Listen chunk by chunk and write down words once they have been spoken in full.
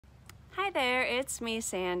Hi there, it's me,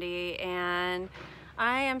 Sandy, and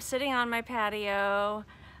I am sitting on my patio,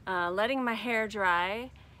 letting my hair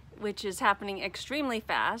dry, which is happening extremely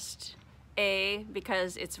fast. A,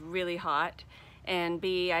 because it's really hot, and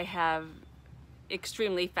B, I have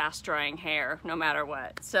extremely fast drying hair, no matter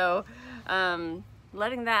what. So,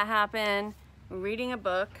 letting that happen, reading a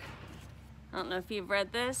book. I don't know if you've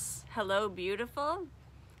read this, Hello Beautiful.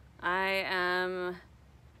 I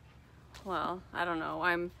don't know,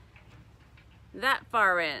 I'm that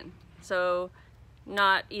far in, so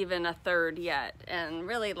not even a third yet, and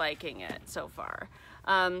really liking it so far.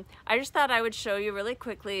 I just thought I would show you really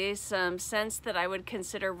quickly some scents that I would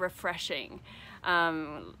consider refreshing.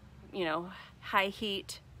 You know, high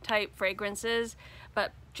heat type fragrances,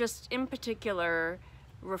 but just in particular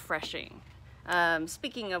refreshing.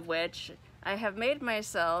 Speaking of which, I have made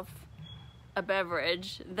myself a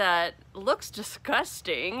beverage that looks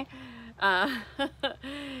disgusting.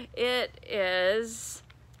 It is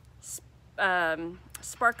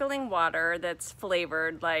sparkling water that's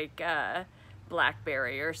flavored like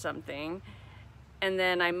blackberry or something. And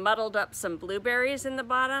then I muddled up some blueberries in the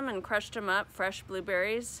bottom and crushed them up, fresh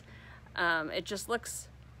blueberries. It just looks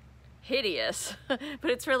hideous,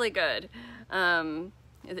 but it's really good.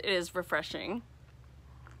 It is refreshing.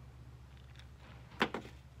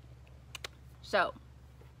 So,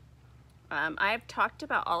 I've talked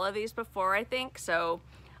about all of these before, I think, so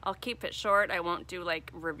I'll keep it short. I won't do like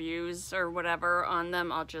reviews or whatever on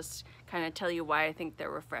them. I'll just kind of tell you why I think they're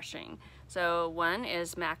refreshing. So one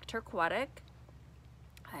is MAC Turquatic.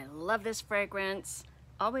 I love this fragrance.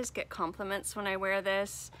 Always get compliments when I wear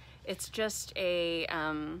this. It's just a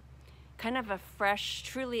kind of a fresh,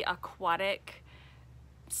 truly aquatic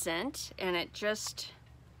scent, and it just,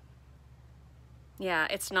 yeah,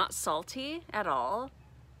 it's not salty at all,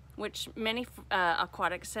 which many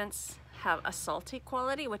aquatic scents have a salty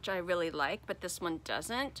quality, which I really like, but this one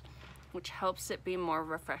doesn't, which helps it be more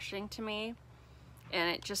refreshing to me.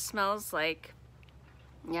 And it just smells like,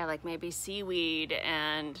 yeah, like maybe seaweed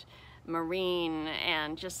and marine,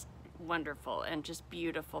 and just wonderful and just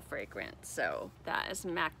beautiful fragrance. So that is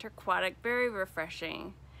MAC Turquatic, very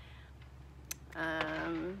refreshing.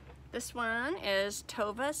 This one is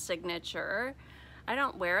Tova Signature. I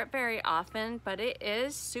don't wear it very often, but it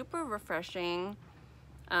is super refreshing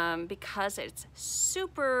because it's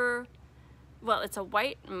super, well, it's a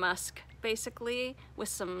white musk basically with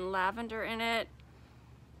some lavender in it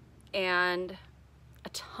and a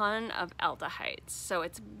ton of aldehydes. So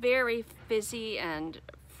it's very fizzy and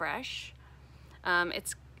fresh.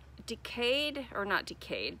 It's decayed, or not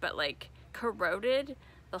decayed, but like corroded,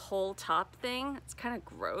 the whole top thing. It's kind of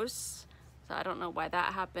gross, so I don't know why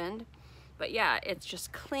that happened. But yeah, it's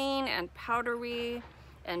just clean and powdery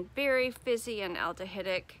and very fizzy and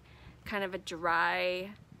aldehydic, kind of a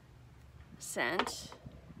dry scent.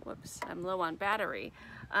 Whoops, I'm low on battery.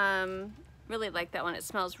 Really like that one. It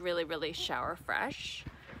smells really, really shower fresh.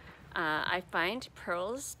 I find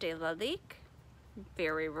Pearls de la Lique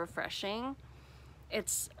very refreshing.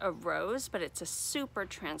 It's a rose, but it's a super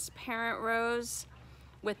transparent rose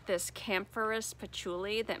with this camphorous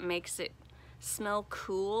patchouli that makes it smell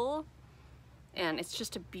cool. And it's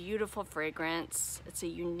just a beautiful fragrance. It's a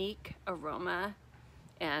unique aroma,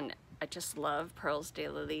 and I just love Pearls de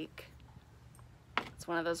la Lique. It's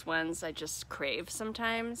one of those ones I just crave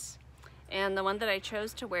sometimes. And the one that I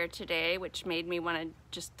chose to wear today, which made me want to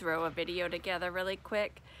just throw a video together really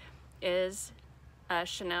quick, is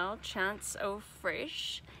Chanel Chance Eau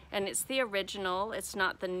Fraîche, and it's the original. It's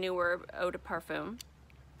not the newer eau de parfum.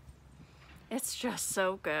 It's just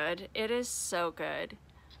so good. It is so good.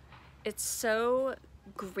 It's so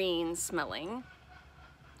green smelling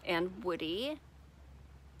and woody.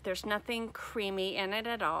 There's nothing creamy in it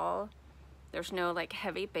at all. There's no like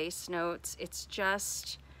heavy base notes. It's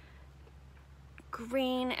just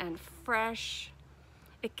green and fresh.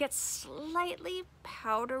 It gets slightly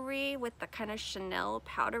powdery with the kind of Chanel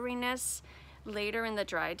powderiness later in the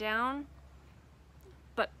dry down,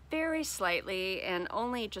 but very slightly, and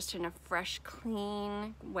only just in a fresh,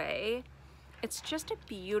 clean way. It's just a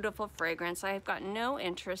beautiful fragrance. I've got no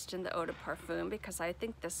interest in the eau de parfum because I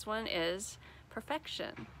think this one is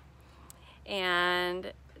perfection.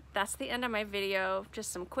 And that's the end of my video.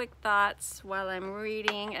 Just some quick thoughts while I'm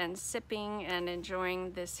reading and sipping and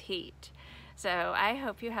enjoying this heat. So I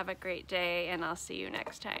hope you have a great day, and I'll see you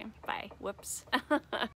next time. Bye. Whoops.